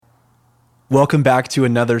Welcome back to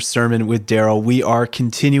another sermon with Daryl. We are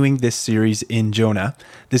continuing this series in Jonah.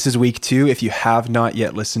 This is week 2. If you have not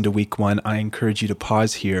yet listened to week 1, I encourage you to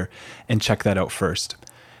pause here and check that out first.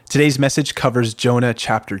 Today's message covers Jonah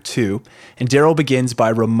chapter 2, and Daryl begins by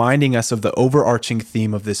reminding us of the overarching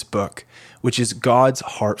theme of this book, which is God's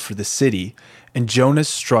heart for the city, and Jonah's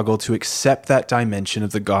struggle to accept that dimension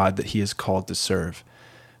of the God that he is called to serve.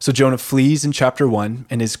 So Jonah flees in chapter 1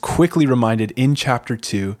 and is quickly reminded in chapter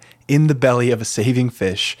 2, in the belly of a saving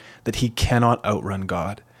fish, that he cannot outrun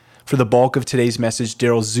God. For the bulk of today's message,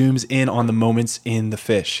 Daryl zooms in on the moments in the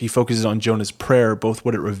fish. He focuses on Jonah's prayer, both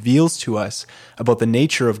what it reveals to us about the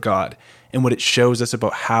nature of God and what it shows us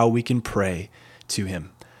about how we can pray to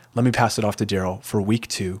him. Let me pass it off to Daryl for week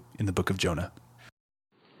 2 in the book of Jonah.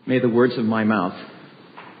 May the words of my mouth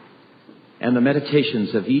and the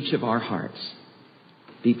meditations of each of our hearts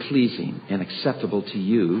be pleasing and acceptable to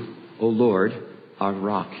you, O Lord, our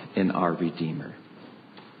rock and our Redeemer.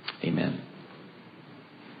 Amen.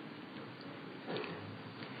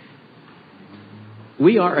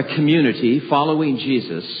 We are a community following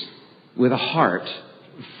Jesus with a heart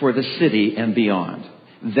for the city and beyond.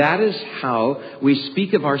 That is how we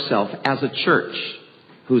speak of ourselves as a church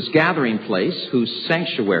whose gathering place, whose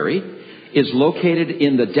sanctuary is located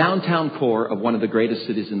in the downtown core of one of the greatest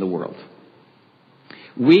cities in the world.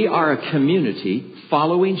 We are a community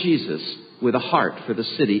following Jesus with a heart for the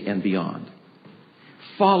city and beyond.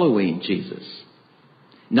 Following Jesus.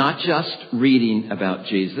 Not just reading about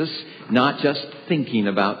Jesus, not just thinking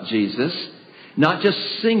about Jesus, not just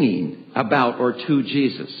singing about or to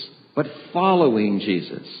Jesus, but following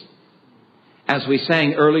Jesus. As we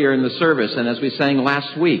sang earlier in the service and as we sang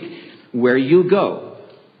last week, where you go,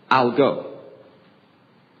 I'll go.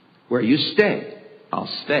 Where you stay,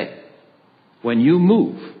 I'll stay. When you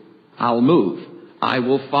move, I'll move. I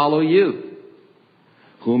will follow you.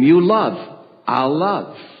 Whom you love, I'll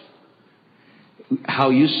love.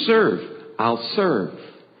 How you serve, I'll serve.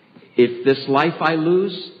 If this life I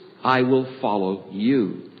lose, I will follow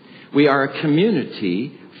you. We are a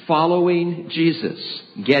community following Jesus,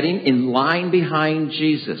 getting in line behind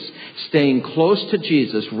Jesus, staying close to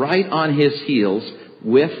Jesus, right on his heels,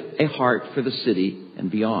 with a heart for the city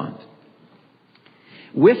and beyond.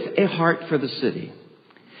 With a heart for the city.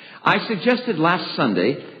 I suggested last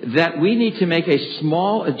Sunday that we need to make a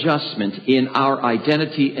small adjustment in our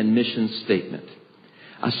identity and mission statement.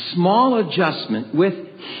 A small adjustment with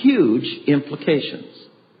huge implications.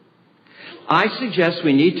 I suggest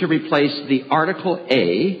we need to replace the article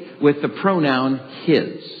A with the pronoun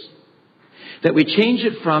his. That we change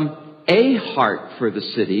it from a heart for the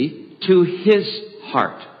city to his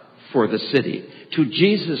heart for the city. To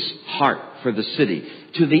Jesus' heart for the city.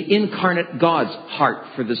 To the incarnate God's heart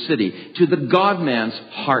for the city. To the God-man's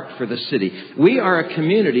heart for the city. We are a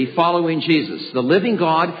community following Jesus, the living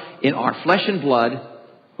God in our flesh and blood,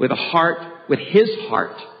 with a heart, with his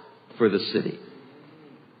heart for the city.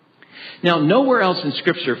 Now, nowhere else in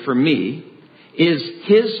Scripture for me is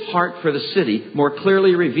his heart for the city more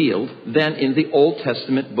clearly revealed than in the Old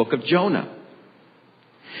Testament book of Jonah.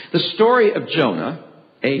 The story of Jonah,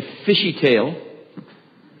 a fishy tale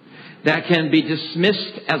that can be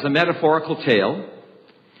dismissed as a metaphorical tale,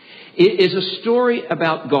 it is a story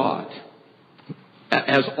about God,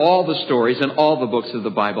 as all the stories and all the books of the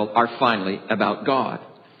Bible are finally about God.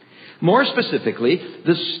 More specifically,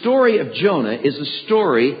 the story of Jonah is a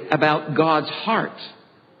story about God's heart.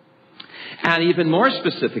 And even more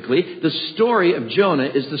specifically, the story of Jonah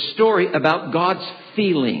is the story about God's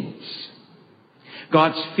feelings.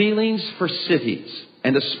 God's feelings for cities,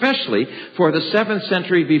 and especially for the 7th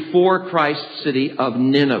century before Christ city of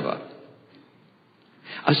Nineveh.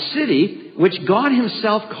 A city which God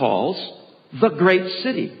himself calls the great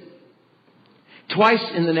city. Twice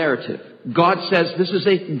in the narrative, God says this is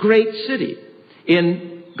a great city.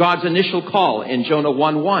 In God's initial call in Jonah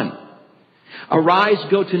 1:1. Arise,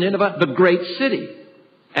 go to Nineveh, the great city.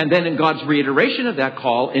 And then in God's reiteration of that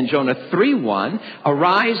call in Jonah 3:1,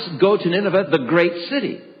 arise, go to Nineveh, the great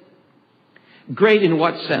city. Great in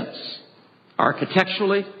what sense?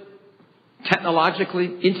 Architecturally,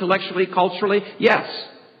 technologically, intellectually, culturally? Yes.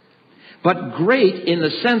 But great in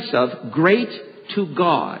the sense of great to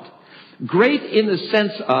God. Great in the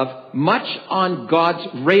sense of much on God's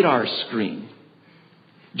radar screen.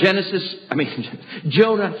 Jonah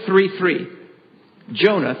 3:3.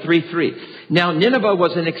 Jonah 3:3. Now, Nineveh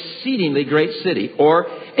was an exceedingly great city, or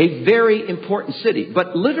a very important city.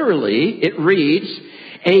 But literally, it reads,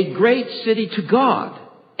 a great city to God.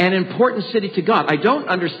 An important city to God. I don't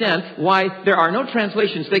understand why there are no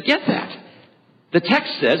translations that get that. The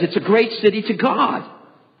text says it's a great city to God.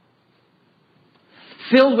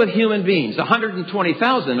 filled with human beings,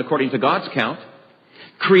 120,000 according to God's count,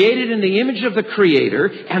 created in the image of the Creator,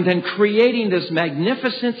 and then creating this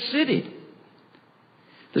magnificent city.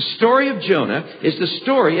 The story of Jonah is the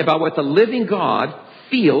story about what the living God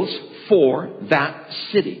feels for that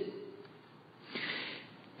city.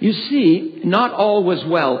 You see, not all was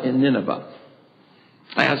well in Nineveh,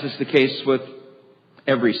 as is the case with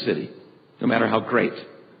every city, no matter how great.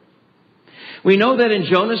 We know that in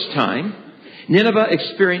Jonah's time, Nineveh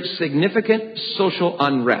experienced significant social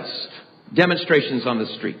unrest, demonstrations on the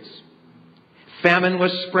streets. Famine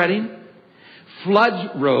was spreading. Floods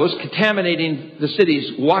rose, contaminating the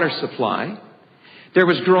city's water supply. There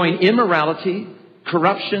was growing immorality,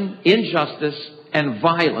 corruption, injustice, and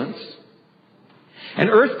violence. An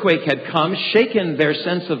earthquake had come, shaken their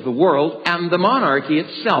sense of the world, and the monarchy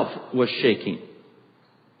itself was shaking.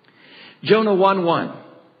 Jonah 1:1.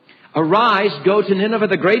 Arise, go to Nineveh,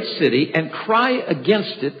 the great city, and cry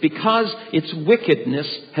against it, because its wickedness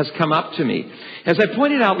has come up to me. As I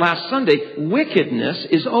pointed out last Sunday, wickedness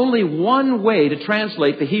is only one way to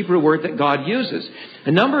translate the Hebrew word that God uses.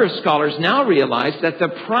 A number of scholars now realize that the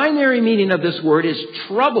primary meaning of this word is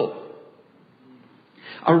trouble.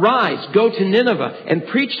 Arise, go to Nineveh, and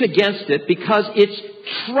preach against it, because its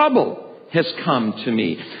trouble has come to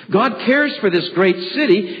me. God cares for this great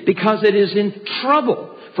city because it is in trouble.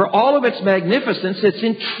 For all of its magnificence, it's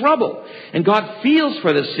in trouble. And God feels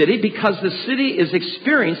for the city because the city is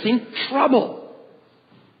experiencing trouble.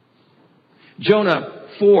 Jonah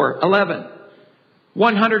 4:11.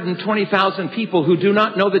 120,000 people who do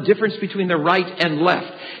not know the difference between the right and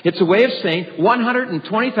left. It's a way of saying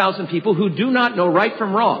 120,000 people who do not know right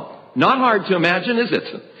from wrong. Not hard to imagine, is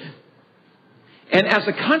it? And as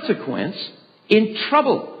a consequence, in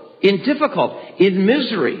trouble, in difficulty, in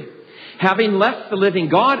misery, having left the living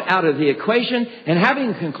God out of the equation and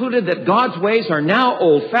having concluded that God's ways are now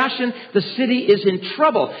old-fashioned, the city is in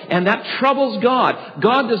trouble. And that troubles God.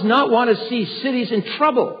 God does not want to see cities in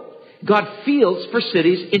trouble. God feels for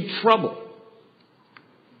cities in trouble.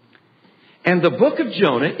 And the book of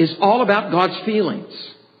Jonah is all about God's feelings.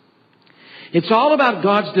 It's all about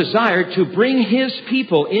God's desire to bring His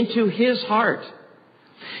people into His heart.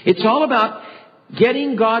 It's all about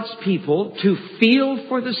getting God's people to feel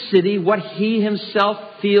for the city what He Himself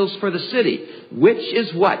feels for the city. Which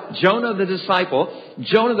is what Jonah the disciple,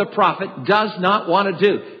 Jonah the prophet, does not want to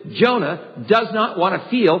do. Jonah does not want to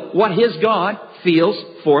feel what his God feels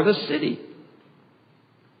for the city.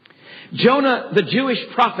 Jonah the Jewish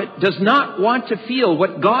prophet does not want to feel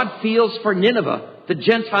what God feels for Nineveh, the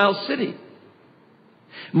Gentile city.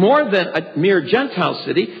 More than a mere Gentile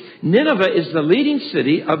city, Nineveh is the leading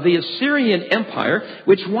city of the Assyrian Empire,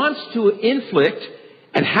 which wants to inflict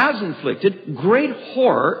and has inflicted great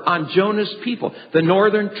horror on Jonah's people, the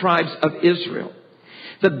northern tribes of Israel.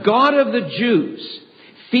 The God of the Jews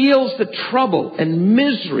feels the trouble and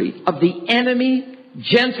misery of the enemy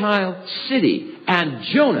Gentile city, and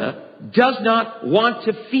Jonah does not want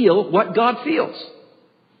to feel what God feels.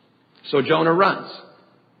 So Jonah runs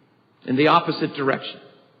in the opposite direction.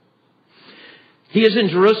 He is in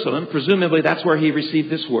Jerusalem. Presumably that's where he received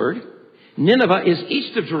this word. Nineveh is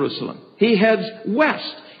east of Jerusalem. He heads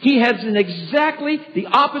west. He heads in exactly the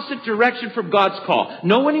opposite direction from God's call.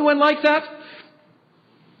 Know anyone like that?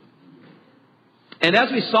 And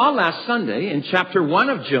as we saw last Sunday in chapter 1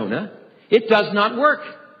 of Jonah, it does not work.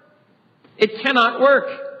 It cannot work.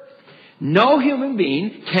 No human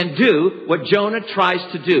being can do what Jonah tries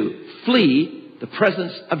to do. Flee the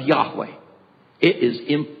presence of Yahweh. It is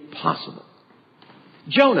impossible.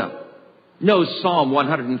 Jonah knows Psalm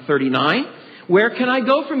 139. Where can I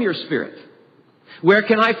go from your spirit? Where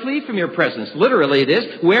can I flee from your presence? Literally it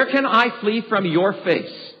is, where can I flee from your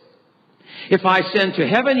face? If I ascend to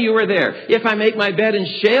heaven, you are there. If I make my bed in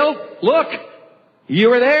Sheol, look,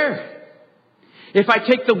 you are there. If I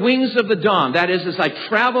take the wings of the dawn, that is, as I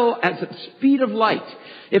travel at the speed of light,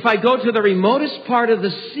 if I go to the remotest part of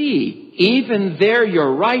the sea, even there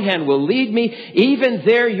your right hand will lead me. Even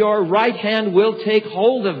there your right hand will take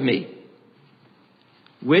hold of me.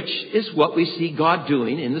 Which is what we see God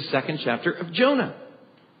doing in the second chapter of Jonah.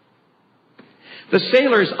 The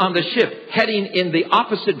sailors on the ship heading in the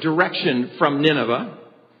opposite direction from Nineveh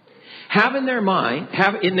have in their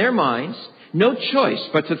minds no choice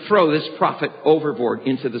but to throw this prophet overboard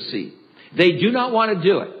into the sea. They do not want to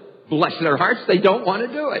do it. Bless their hearts, they don't want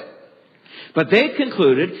to do it. But they've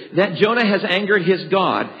concluded that Jonah has angered his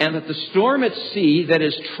God and that the storm at sea that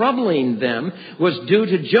is troubling them was due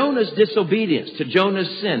to Jonah's disobedience, to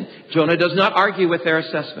Jonah's sin. Jonah does not argue with their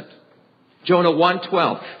assessment. Jonah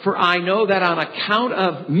 1:12, for I know that on account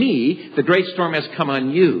of me, the great storm has come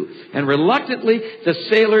on you. And reluctantly, the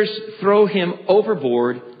sailors throw him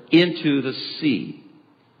overboard into the sea.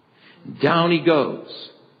 Down he goes,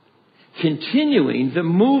 continuing the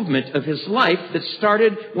movement of his life that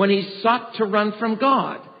started when he sought to run from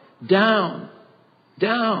God. Down,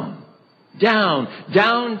 down, down,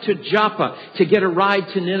 down to Joppa to get a ride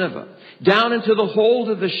to Nineveh. Down into the hold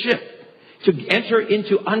of the ship to enter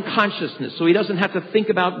into unconsciousness so he doesn't have to think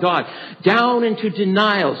about God. Down into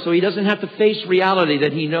denial so he doesn't have to face reality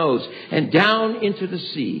that he knows. And down into the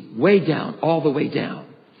sea, way down, all the way down.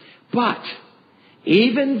 But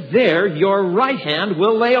even there, your right hand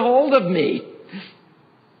will lay hold of me.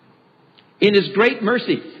 In his great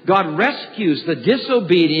mercy, God rescues the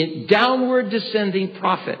disobedient, downward descending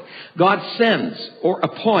prophet. God sends or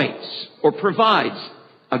appoints or provides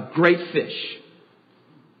a great fish.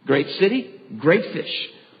 Great city, great fish.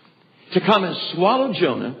 To come and swallow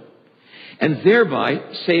Jonah and thereby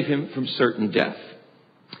save him from certain death.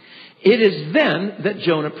 It is then that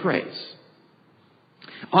Jonah prays.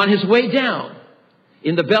 On his way down,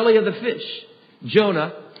 in the belly of the fish,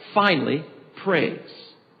 Jonah finally prays.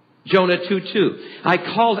 Jonah 2:2. I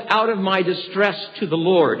called out of my distress to the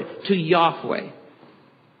Lord, to Yahweh.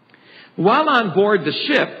 While on board the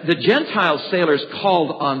ship, the Gentile sailors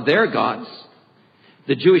called on their gods.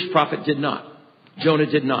 The Jewish prophet did not. Jonah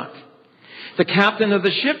did not. The captain of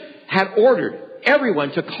the ship had ordered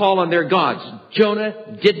everyone to call on their gods. Jonah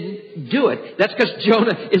didn't do it. That's because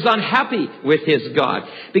Jonah is unhappy with his God,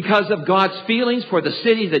 because of God's feelings for the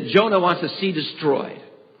city that Jonah wants to see destroyed.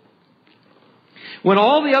 When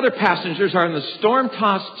all the other passengers are in the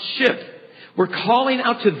storm-tossed ship, were calling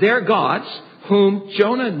out to their gods, whom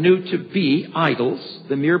Jonah knew to be idols,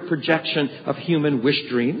 the mere projection of human wish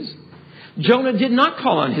dreams, Jonah did not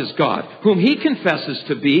call on his God, whom he confesses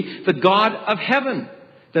to be the God of heaven,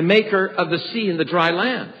 the maker of the sea and the dry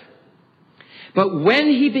land. But when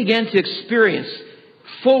he began to experience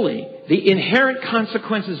fully the inherent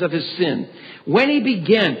consequences of his sin, when he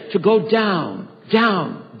began to go down,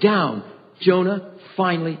 down, down, Jonah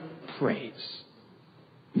finally prays.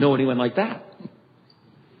 Know anyone like that?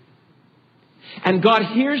 And God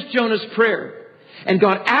hears Jonah's prayer, and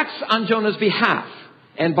God acts on Jonah's behalf,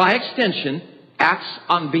 and by extension, acts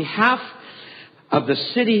on behalf of the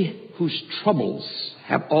city whose troubles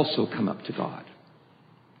have also come up to God.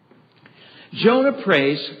 Jonah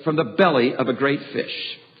prays from the belly of a great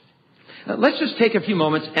fish. Now, let's just take a few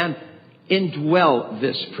moments and indwell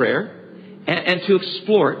this prayer and to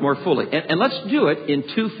explore it more fully. And let's do it in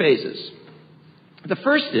two phases. The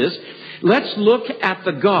first is, let's look at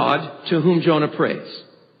the God to whom Jonah prays.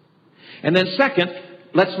 And then second,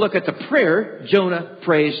 let's look at the prayer Jonah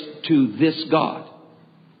prays to this God.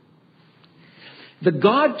 The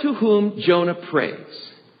God to whom Jonah prays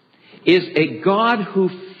is a God who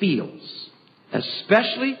feels,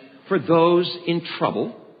 especially for those in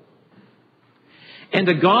trouble, and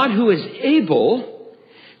a God who is able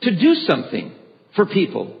to do something for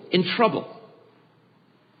people in trouble.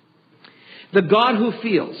 The God who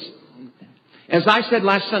feels. As I said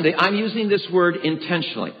last Sunday, I'm using this word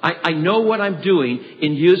intentionally. I know what I'm doing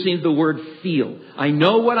in using the word feel. I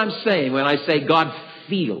know what I'm saying when I say God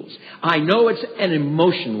feels. I know it's an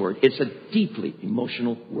emotion word. It's a deeply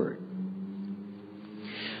emotional word.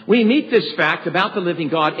 We meet this fact about the living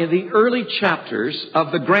God in the early chapters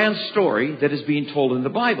of the grand story that is being told in the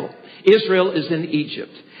Bible. Israel is in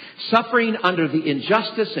Egypt, suffering under the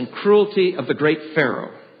injustice and cruelty of the great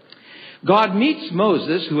Pharaoh. God meets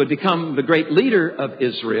Moses, who had become the great leader of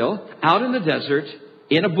Israel, out in the desert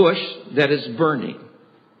in a bush that is burning.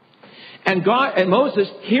 And Moses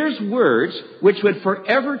hears words which would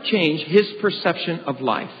forever change his perception of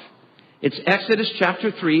life. It's Exodus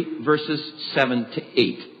chapter 3, verses 7 to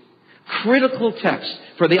 8. Critical text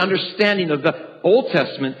for the understanding of the Old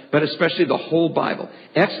Testament, but especially the whole Bible.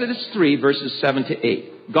 Exodus 3, verses 7 to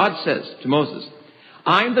 8. God says to Moses,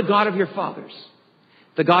 I am the God of your fathers,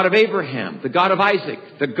 the God of Abraham, the God of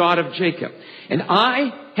Isaac, the God of Jacob. And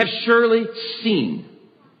I have surely seen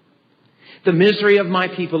the misery of my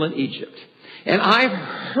people in Egypt. And I've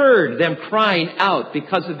heard them crying out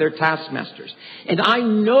because of their taskmasters. And I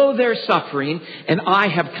know their suffering, and I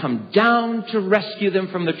have come down to rescue them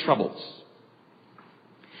from the troubles.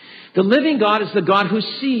 The living God is the God who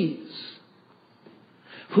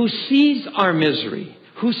sees our misery,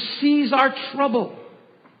 who sees our trouble.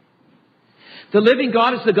 The living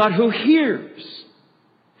God is the God who hears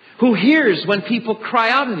when people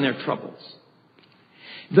cry out in their troubles.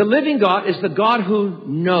 The living God is the God who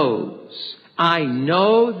knows. I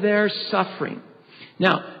know their suffering.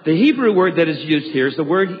 Now, the Hebrew word that is used here is the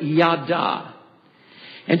word yada.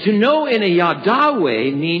 And to know in a yada way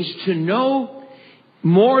means to know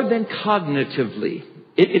more than cognitively.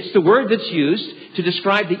 It's the word that's used to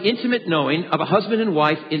describe the intimate knowing of a husband and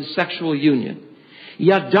wife in sexual union.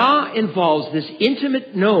 Yada involves this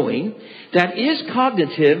intimate knowing that is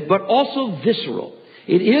cognitive but also visceral.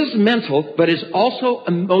 It is mental but is also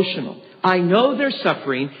emotional. I know they're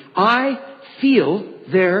suffering. I feel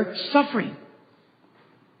their suffering.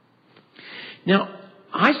 Now,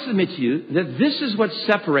 I submit to you that this is what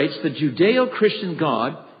separates the Judeo-Christian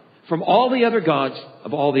God from all the other gods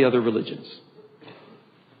of all the other religions.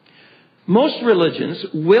 Most religions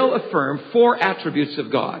will affirm 4 attributes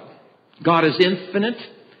of God. God is infinite,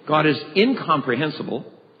 God is incomprehensible,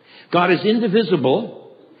 God is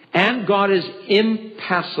indivisible, and God is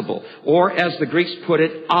impassible, or as the Greeks put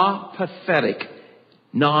it, apathetic,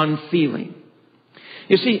 non-feeling.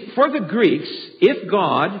 You see, for the Greeks, if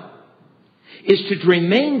God is to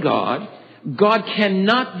remain God, God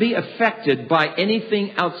cannot be affected by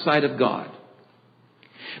anything outside of God.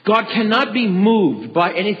 God cannot be moved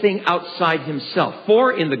by anything outside himself.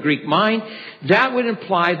 For in the Greek mind, that would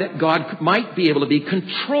imply that God might be able to be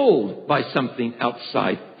controlled by something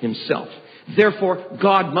outside himself. Therefore,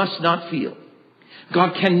 God must not feel.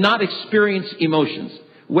 God cannot experience emotions,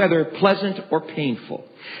 whether pleasant or painful,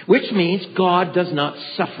 which means God does not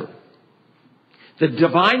suffer. The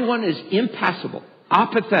divine one is impassible,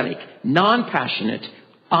 apathetic, non-passionate,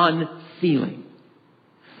 unfeeling.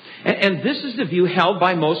 And this is the view held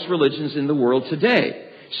by most religions in the world today.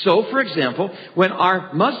 So, for example, when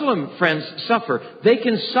our Muslim friends suffer, they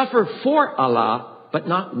can suffer for Allah, but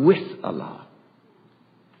not with Allah.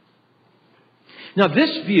 Now,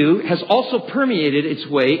 this view has also permeated its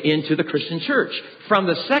way into the Christian church. From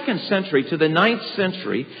the 2nd century to the 9th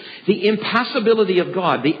century, the impassibility of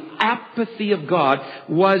God, the apathy of God,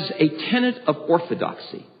 was a tenet of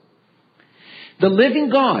orthodoxy. The living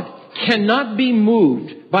God cannot be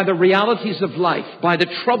moved by the realities of life, by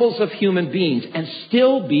the troubles of human beings, and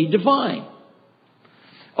still be divine.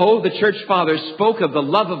 Oh, the church fathers spoke of the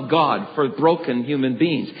love of God for broken human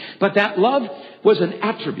beings. But that love was an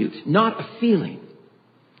attribute, not a feeling.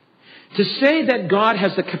 To say that God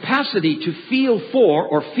has the capacity to feel for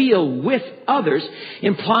or feel with others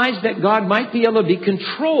implies that God might be able to be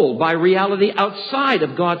controlled by reality outside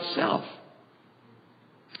of God's self.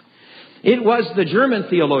 It was the German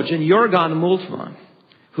theologian Jürgen Moltmann,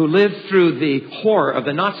 who lived through the horror of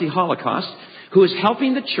the Nazi Holocaust, who is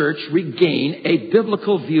helping the church regain a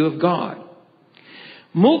biblical view of God.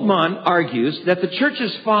 Moltmann argues that the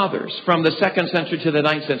church's fathers, from the 2nd century to the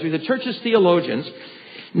 9th century, the church's theologians,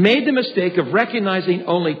 made the mistake of recognizing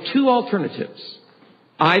only 2 alternatives.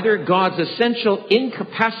 Either God's essential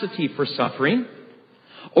incapacity for suffering,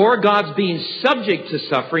 or God's being subject to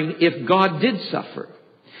suffering if God did suffer.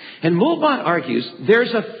 And Moltmann argues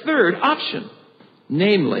there's a third option,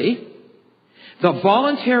 namely, the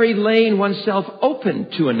voluntary laying oneself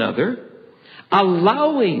open to another,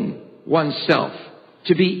 allowing oneself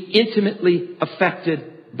to be intimately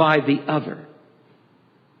affected by the other.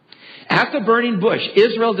 At the burning bush,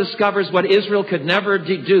 Israel discovers what Israel could never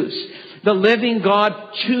deduce. The living God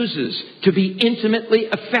chooses to be intimately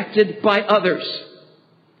affected by others.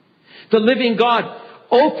 The living God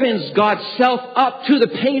opens God's self up to the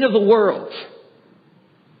pain of the world.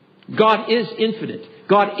 God is infinite.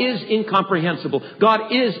 God is incomprehensible.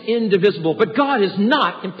 God is indivisible. But God is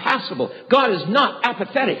not impassible. God is not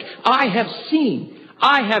apathetic. I have seen.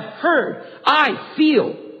 I have heard. I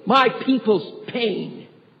feel my people's pain.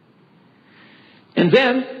 And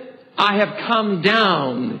then I have come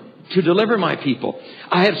down to deliver my people.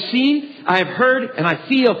 I have seen, I have heard, and I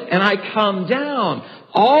feel, and I come down.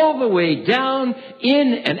 All the way down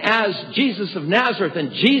in and as Jesus of Nazareth.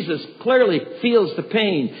 And Jesus clearly feels the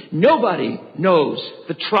pain. Nobody knows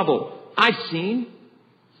the trouble I've seen.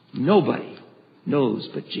 Nobody knows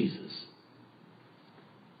but Jesus.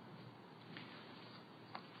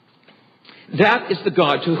 That is the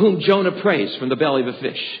God to whom Jonah prays from the belly of a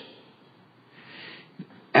fish.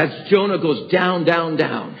 As Jonah goes down, down,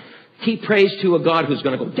 down, he prays to a God who's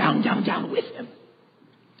going to go down, down, down with him.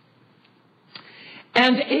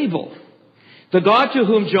 And able. The God to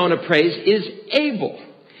whom Jonah prays is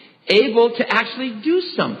able to actually do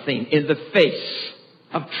something in the face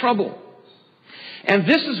of trouble. And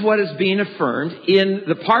this is what is being affirmed in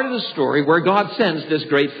the part of the story where God sends this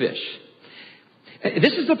great fish.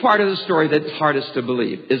 This is the part of the story that's hardest to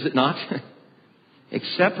believe, is it not?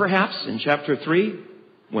 Except perhaps in chapter 3,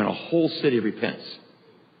 when a whole city repents.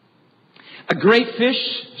 A great fish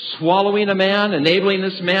swallowing a man, enabling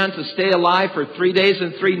this man to stay alive for 3 days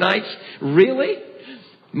and 3 nights. Really?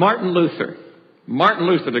 Martin Luther,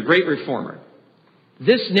 the great reformer.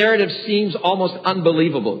 This narrative seems almost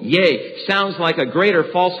unbelievable. Yea, sounds like a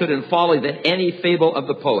greater falsehood and folly than any fable of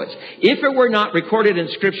the poets. If it were not recorded in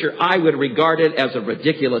Scripture, I would regard it as a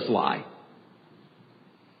ridiculous lie.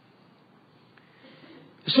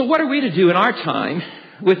 So what are we to do in our time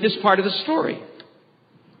with this part of the story?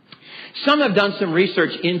 Some have done some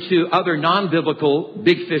research into other non-biblical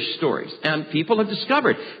big fish stories, and people have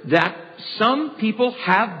discovered that some people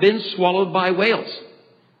have been swallowed by whales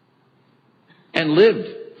and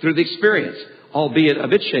lived through the experience, albeit a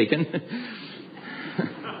bit shaken.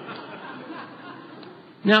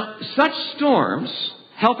 Now, such storms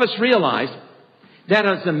help us realize that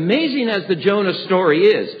as amazing as the Jonah story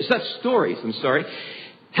is,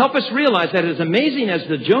 help us realize that as amazing as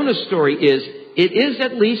the Jonah story is, it is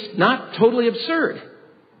at least not totally absurd.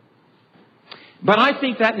 But I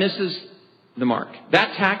think that misses the mark.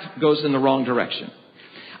 That tack goes in the wrong direction.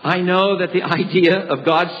 I know that the idea of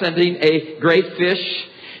God sending a great fish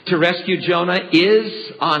to rescue Jonah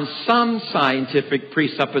is, on some scientific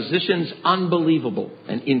presuppositions, unbelievable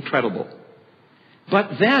and incredible.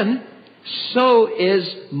 But then, so is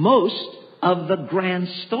most of the grand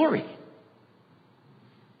story.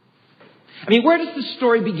 I mean, where does the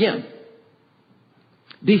story begin?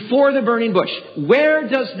 Before the burning bush. Where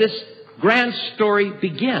does this grand story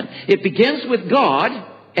begin? It begins with God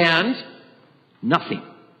and nothing.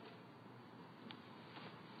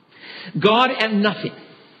 God and nothing.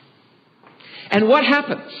 And what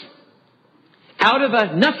happens? Out of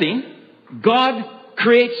a nothing, God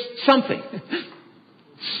creates something.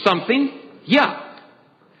 Something, yeah.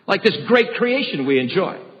 Like this great creation we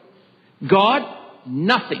enjoy. God,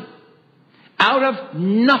 nothing. Out of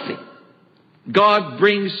nothing, God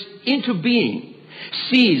brings into being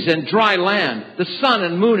seas and dry land, the sun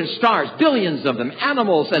and moon and stars, billions of them,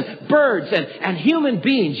 animals and birds and human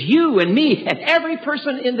beings, you and me and every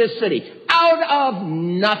person in this city, out of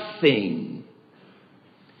nothing.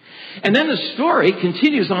 And then the story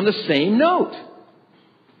continues on the same note.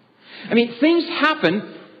 I mean, things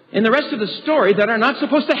happen in the rest of the story that are not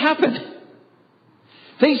supposed to happen.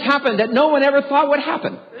 Things happen that no one ever thought would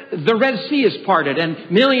happen. The Red Sea is parted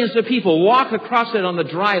and millions of people walk across it on the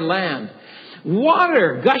dry land.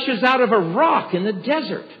 Water gushes out of a rock in the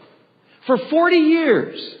desert. For 40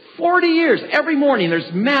 years, every morning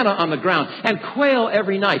there's manna on the ground and quail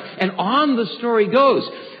every night. And on the story goes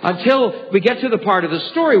until we get to the part of the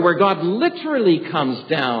story where God literally comes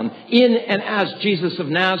down in and as Jesus of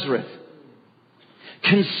Nazareth.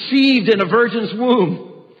 Conceived in a virgin's womb.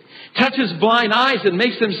 Touches blind eyes and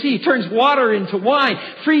makes them see, turns water into wine,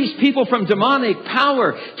 frees people from demonic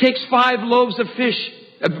power, takes 5 loaves of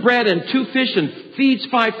bread and 2 fish and feeds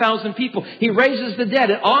 5,000 people. He raises the dead.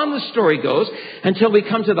 And on the story goes until we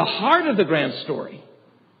come to the heart of the grand story.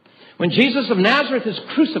 When Jesus of Nazareth is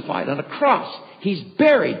crucified on a cross, he's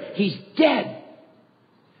buried, he's dead.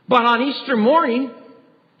 But on Easter morning,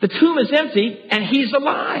 the tomb is empty and he's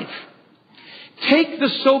alive. Take the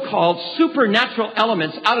so-called supernatural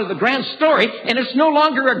elements out of the grand story, and it's no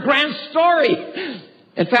longer a grand story.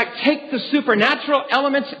 In fact, take the supernatural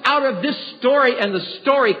elements out of this story, and the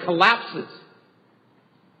story collapses.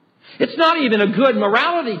 It's not even a good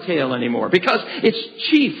morality tale anymore, because its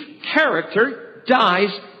chief character dies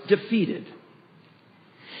defeated.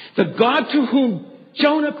 The God to whom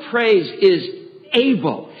Jonah prays is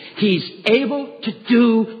able. He's able to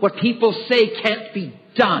do what people say can't be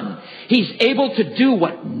done. He's able to do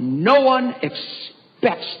what no one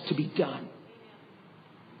expects to be done.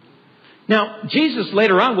 Now, Jesus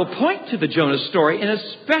later on will point to the Jonah story, and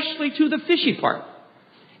especially to the fishy part,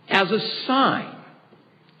 as a sign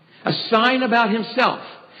about himself.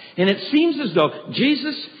 And it seems as though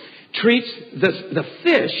Jesus treats the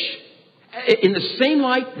fish in the same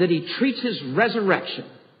light that he treats his resurrection.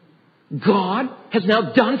 God has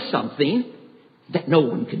now done something that no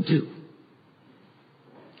one can do.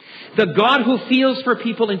 The God who feels for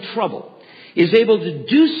people in trouble is able to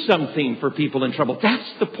do something for people in trouble.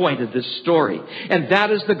 That's the point of this story. And that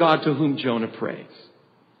is the God to whom Jonah prays.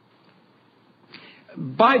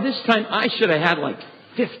 By this time, I should have had like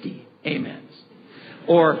 50 amens.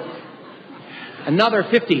 Or another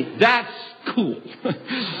 50. That's cool.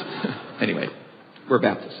 Anyway, we're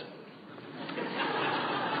Baptists.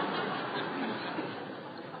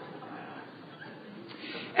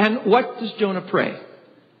 And what does Jonah pray?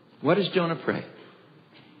 What does Jonah pray?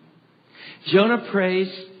 Jonah prays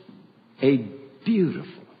a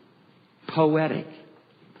beautiful, poetic,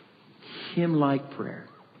 hymn-like prayer.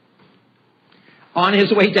 On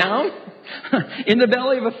his way down, in the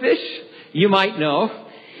belly of a fish, you might know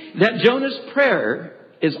that Jonah's prayer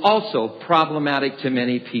is also problematic to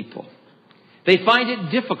many people. They find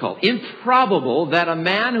it difficult, improbable that a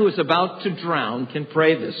man who is about to drown can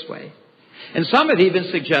pray this way. And some have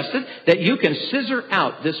even suggested that you can scissor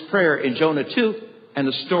out this prayer in Jonah 2 and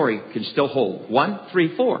the story can still hold. 1,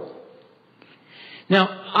 3, 4.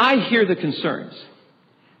 Now, I hear the concerns.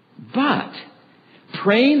 But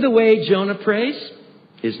praying the way Jonah prays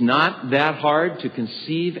is not that hard to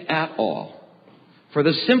conceive at all. For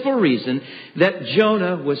the simple reason that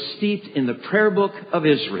Jonah was steeped in the prayer book of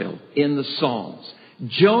Israel, in the Psalms.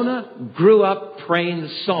 Jonah grew up praying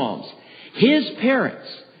the Psalms. His parents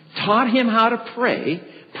taught him how to pray,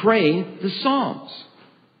 praying the Psalms.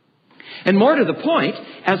 And more to the point,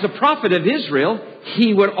 as a prophet of Israel,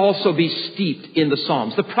 he would also be steeped in the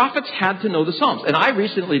Psalms. The prophets had to know the Psalms. And I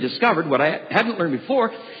recently discovered, what I hadn't learned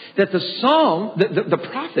before, that the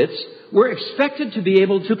prophets were expected to be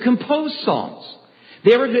able to compose psalms.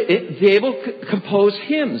 They were to be able to compose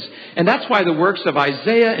hymns. And that's why the works of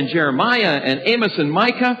Isaiah and Jeremiah and Amos and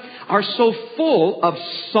Micah are so full of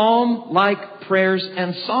psalm-like prayers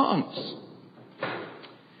and songs.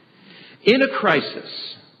 In a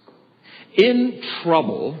crisis, in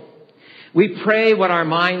trouble, we pray what our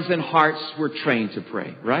minds and hearts were trained to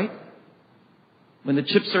pray, right? When the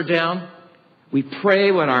chips are down, we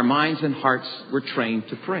pray what our minds and hearts were trained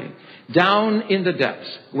to pray. Down in the depths,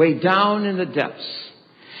 way down in the depths,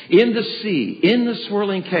 in the sea, in the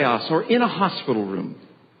swirling chaos, or in a hospital room,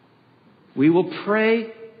 we will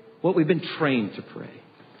pray what we've been trained to pray.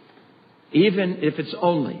 Even if it's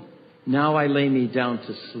only, now I lay me down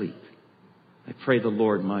to sleep. I pray the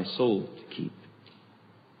Lord my soul to keep.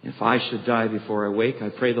 If I should die before I wake, I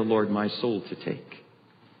pray the Lord my soul to take.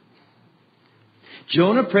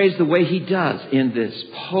 Jonah prays the way he does in this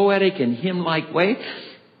poetic and hymn-like way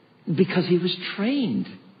because he was trained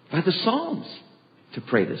by the Psalms to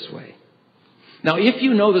pray this way. Now, if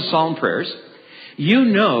you know the Psalm prayers, you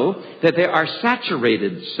know that they are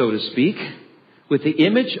saturated, so to speak, with the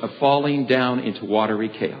image of falling down into watery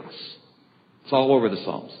chaos. It's all over the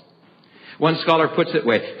Psalms. One scholar puts it this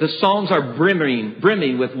way: the Psalms are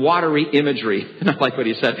brimming with watery imagery. And I like what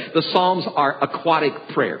he said. The Psalms are aquatic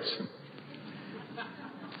prayers.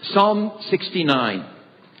 Psalm 69.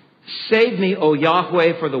 Save me, O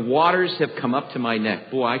Yahweh, for the waters have come up to my neck.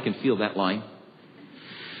 Boy, I can feel that line.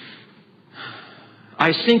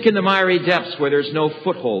 I sink in the miry depths where there's no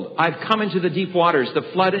foothold. I've come into the deep waters. The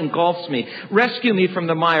flood engulfs me. Rescue me from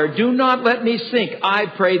the mire. Do not let me sink.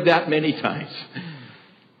 I've prayed that many times.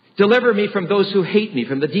 Deliver me from those who hate me,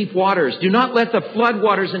 from the deep waters. Do not let the flood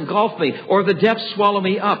waters engulf me, or the depths swallow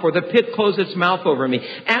me up, or the pit close its mouth over me.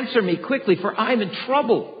 Answer me quickly, for I'm in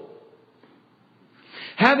trouble.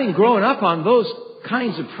 Having grown up on those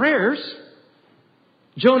kinds of prayers,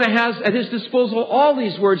 Jonah has at his disposal all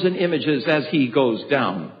these words and images as he goes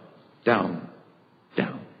down, down,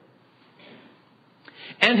 down.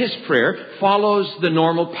 And his prayer follows the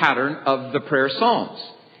normal pattern of the prayer psalms.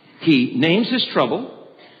 He names his trouble.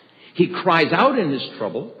 He cries out in his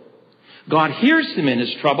trouble. God hears him in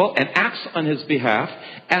his trouble and acts on his behalf.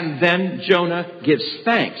 And then Jonah gives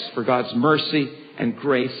thanks for God's mercy and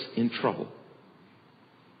grace in trouble.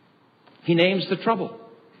 He names the trouble.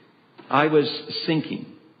 I was sinking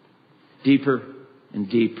deeper and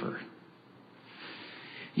deeper.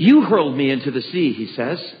 You hurled me into the sea, he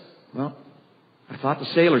says. Well, I thought the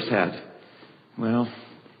sailors had. Well,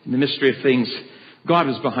 in the mystery of things, God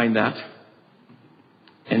was behind that.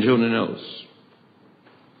 And Jonah knows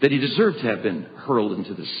that he deserved to have been hurled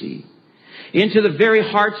into the sea, into the very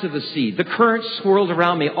hearts of the sea. The currents swirled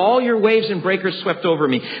around me. All your waves and breakers swept over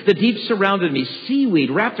me. The deep surrounded me.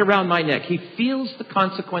 Seaweed wrapped around my neck. He feels the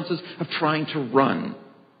consequences of trying to run.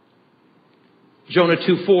 Jonah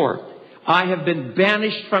 2:4. I have been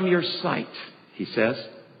banished from your sight, he says.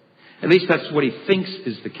 At least that's what he thinks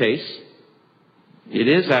is the case. It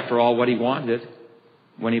is, after all, what he wanted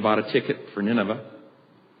when he bought a ticket for Nineveh.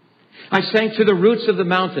 I sank to the roots of the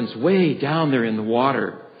mountains, way down there in the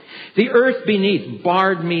water. The earth beneath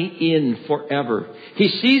barred me in forever. He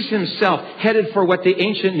sees himself headed for what the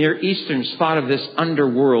ancient Near Easterns thought of this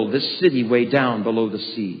underworld, this city way down below the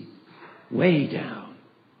sea. Way down.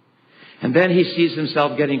 And then he sees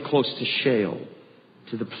himself getting close to Sheol,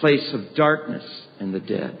 to the place of darkness and the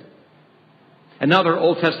dead. Another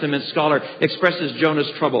Old Testament scholar expresses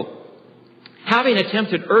Jonah's trouble. Having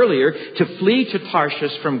attempted earlier to flee to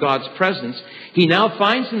Tarshish from God's presence, he now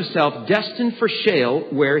finds himself destined for Sheol,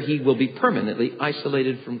 where he will be permanently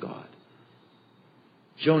isolated from God.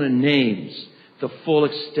 Jonah names the full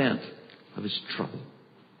extent of his trouble.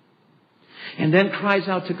 And then cries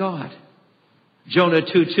out to God. Jonah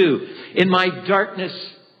 2:2, in my darkness,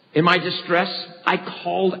 In my distress, I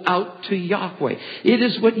called out to Yahweh. It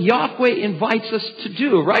is what Yahweh invites us to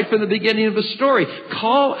do right from the beginning of the story.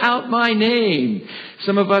 Call out my name.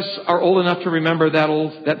 Some of us are old enough to remember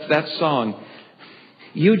that song.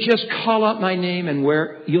 You just call out my name and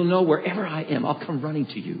you'll know wherever I am, I'll come running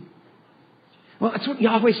to you. Well, that's what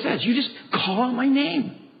Yahweh says. You just call out my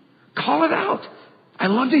name. Call it out. I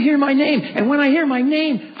love to hear my name. And when I hear my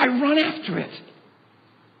name, I run after it.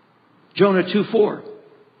 Jonah 2:4.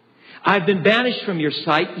 I've been banished from your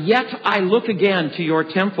sight, yet I look again to your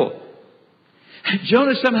temple.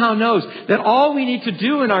 Jonah somehow knows that all we need to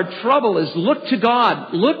do in our trouble is look to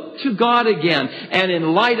God. Look to God again. And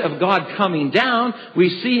in light of God coming down, we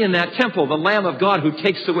see in that temple the Lamb of God who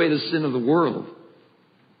takes away the sin of the world.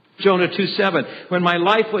 Jonah 2:7, when my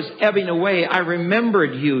life was ebbing away, I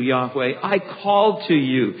remembered you, Yahweh. I called to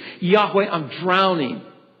you. Yahweh, I'm drowning.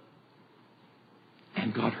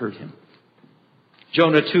 And God heard him.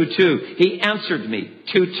 Jonah 2:2, he answered me.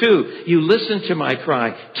 2:2, you listened to my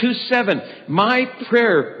cry. 2:7, my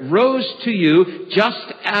prayer rose to you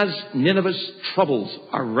just as Nineveh's troubles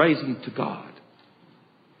are rising to God.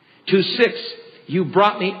 2:6, you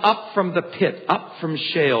brought me up from the pit, up from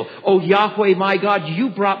Sheol. Oh, Yahweh, my God, you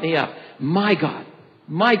brought me up. My God,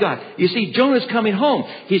 my God. You see, Jonah's coming home.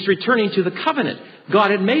 He's returning to the covenant.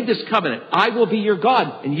 God had made this covenant. I will be your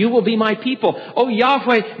God, and you will be my people. Oh,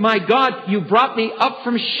 Yahweh, my God, you brought me up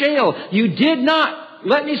from Sheol. You did not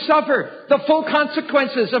let me suffer the full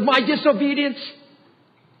consequences of my disobedience.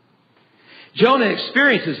 Jonah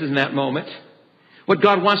experiences in that moment what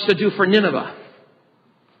God wants to do for Nineveh.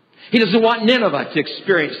 He doesn't want Nineveh to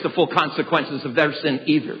experience the full consequences of their sin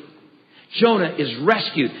either. Jonah is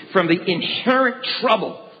rescued from the inherent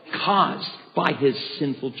trouble caused by his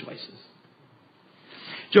sinful choices.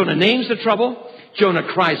 Jonah names the trouble. Jonah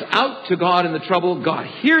cries out to God in the trouble. God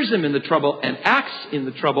hears him in the trouble and acts in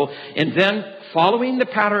the trouble. And then, following the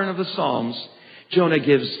pattern of the Psalms, Jonah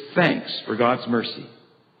gives thanks for God's mercy.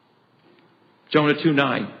 Jonah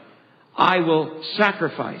 2:9, I will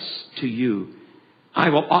sacrifice to you. I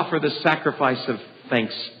will offer the sacrifice of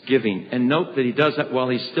thanksgiving. And note that he does that while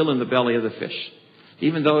he's still in the belly of the fish.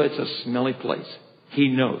 Even though it's a smelly place, he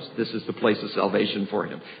knows this is the place of salvation for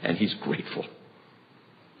him. And he's grateful.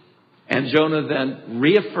 And Jonah then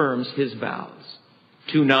reaffirms his vows.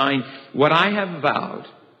 2:9, what I have vowed,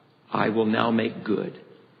 I will now make good.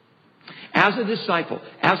 As a disciple,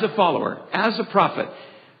 as a follower, as a prophet,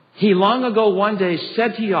 he long ago one day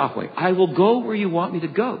said to Yahweh, I will go where you want me to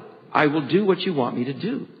go. I will do what you want me to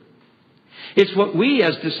do. It's what we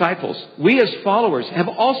as disciples, we as followers have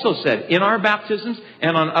also said in our baptisms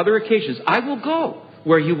and on other occasions. I will go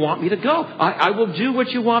where you want me to go. I will do what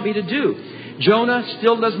you want me to do. Jonah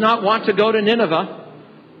still does not want to go to Nineveh.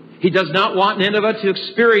 He does not want Nineveh to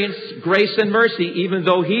experience grace and mercy, even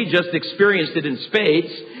though he just experienced it in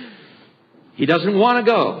spades. He doesn't want to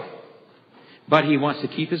go, but he wants to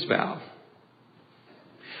keep his vow.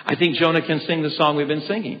 I think Jonah can sing the song we've been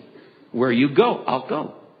singing. Where you go, I'll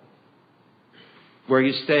go. Where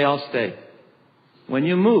you stay, I'll stay. When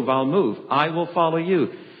you move, I'll move. I will follow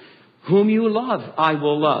you. Whom you love, I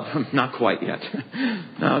will love. Not quite yet.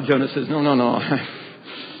 Now Jonah says, no.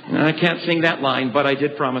 I can't sing that line, but I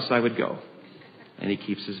did promise I would go. And he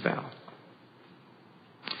keeps his vow.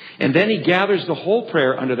 And then he gathers the whole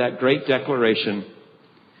prayer under that great declaration.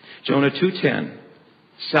 Jonah 2:10.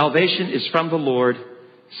 Salvation is from the Lord.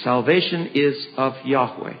 Salvation is of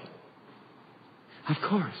Yahweh. Of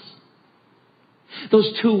course.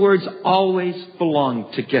 Those two words always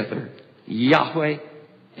belong together. Yahweh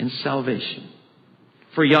and salvation.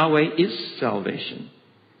 For Yahweh is salvation.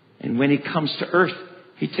 And when he comes to earth,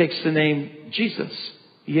 he takes the name Jesus,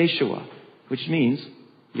 Yeshua, which means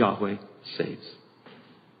Yahweh saves.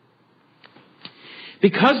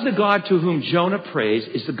 Because the God to whom Jonah prays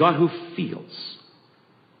is the God who feels,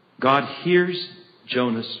 God hears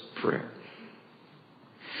Jonah's prayer.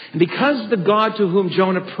 And because the God to whom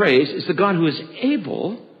Jonah prays is the God who is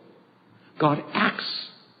able, God acts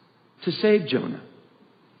to save Jonah.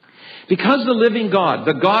 Because the living God,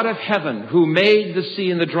 the God of heaven, who made the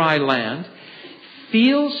sea and the dry land,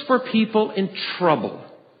 feels for people in trouble,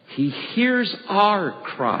 he hears our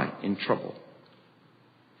cry in trouble.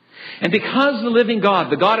 And because the living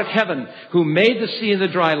God, the God of heaven, who made the sea and the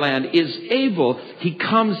dry land, is able, he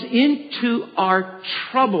comes into our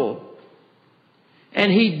trouble.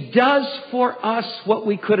 And he does for us what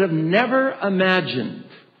we could have never imagined.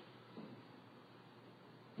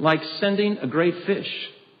 Like sending a great fish.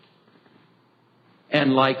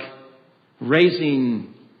 And like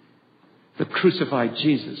raising the crucified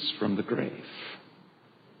Jesus from the grave.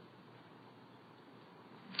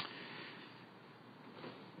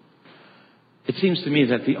 It seems to me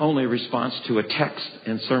that the only response to a text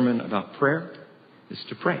and sermon about prayer is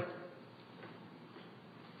to pray.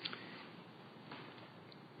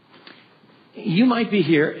 You might be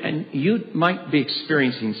here and you might be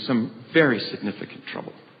experiencing some very significant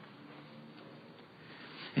trouble.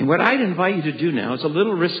 And what I'd invite you to do now is a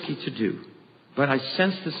little risky to do, but I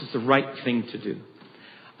sense this is the right thing to do.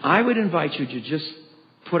 I would invite you to just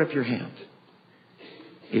put up your hand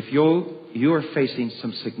if you are facing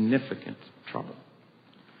some significant trouble.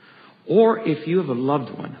 Or if you have a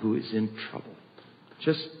loved one who is in trouble,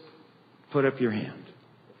 just put up your hand.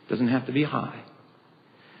 Doesn't have to be high.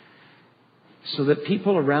 So that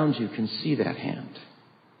people around you can see that hand.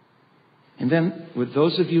 And then would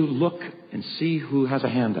those of you look and see who has a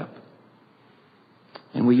hand up?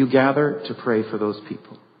 And will you gather to pray for those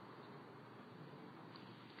people?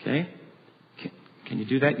 Okay? Can you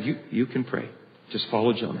do that? You can pray. Just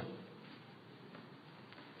follow Jonah.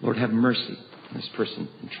 Lord, have mercy on this person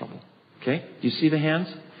in trouble. Okay? Do you see the hands?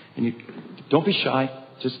 And you don't be shy.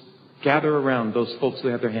 Just gather around those folks who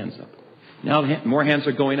have their hands up. Now more hands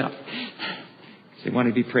are going up. They want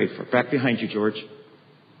to be prayed for. Back behind you, George.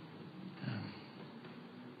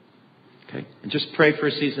 Okay? And just pray for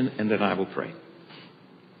a season, and then I will pray.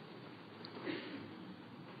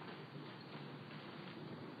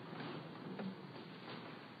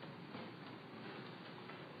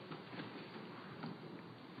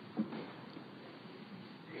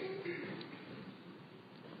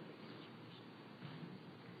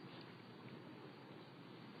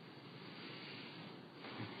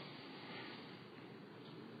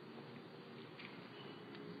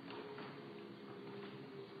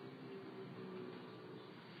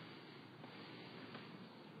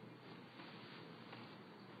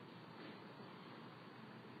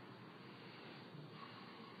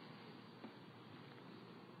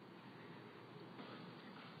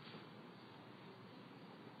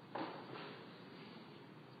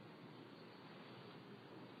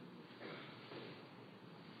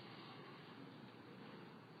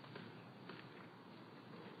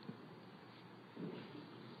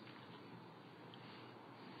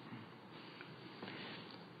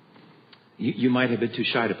 You might have been too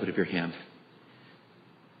shy to put up your hand.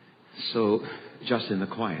 So, just in the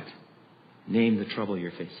quiet, name the trouble you're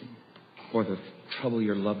facing, or the trouble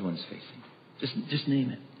your loved one's facing. Just name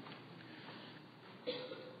it.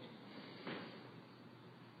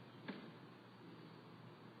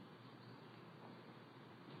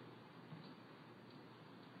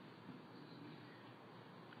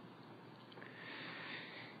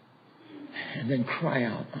 And then cry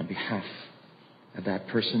out on behalf of that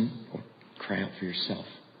person, or cry out for yourself.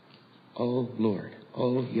 Oh Lord,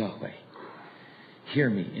 oh Yahweh, hear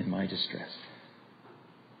me in my distress.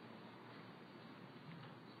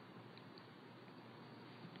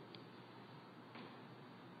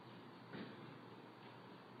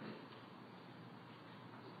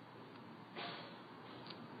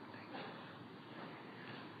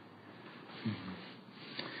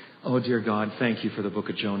 Oh dear God, thank you for the book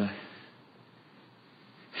of Jonah.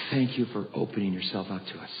 Thank you for opening yourself up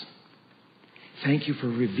to us. Thank you for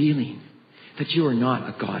revealing that you are not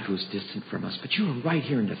a God who is distant from us, but you are right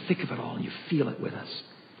here in the thick of it all and you feel it with us.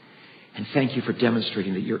 And thank you for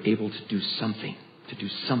demonstrating that you're able to do something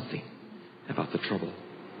about the trouble.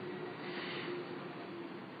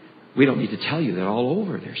 We don't need to tell you that all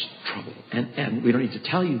over there's trouble. And we don't need to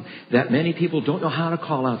tell you that many people don't know how to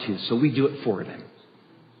call out to you, so we do it for them.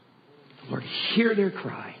 Lord, hear their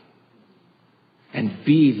cry and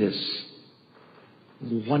be this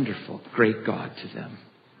wonderful, great God to them.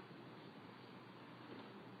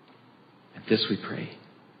 And this we pray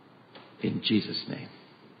in Jesus' name.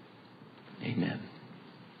 Amen.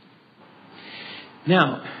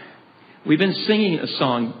 Now, we've been singing a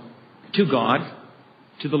song to God,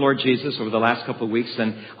 to the Lord Jesus over the last couple of weeks,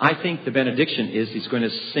 and I think the benediction is he's going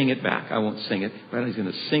to sing it back. I won't sing it, but he's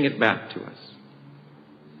going to sing it back to us.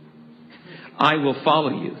 I will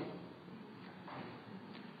follow you.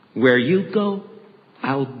 Where you go,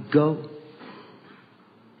 I'll go.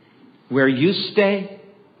 Where you stay,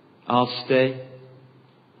 I'll stay.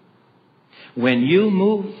 When you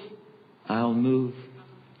move, I'll move.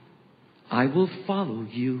 I will follow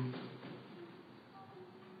you.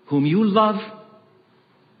 Whom you love,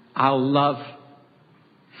 I'll love.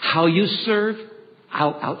 How you serve,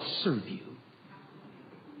 I'll outserve you.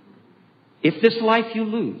 If this life you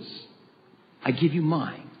lose, I give you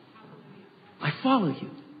mine. I follow you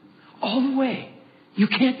all the way. You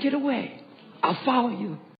can't get away. I'll follow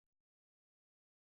you.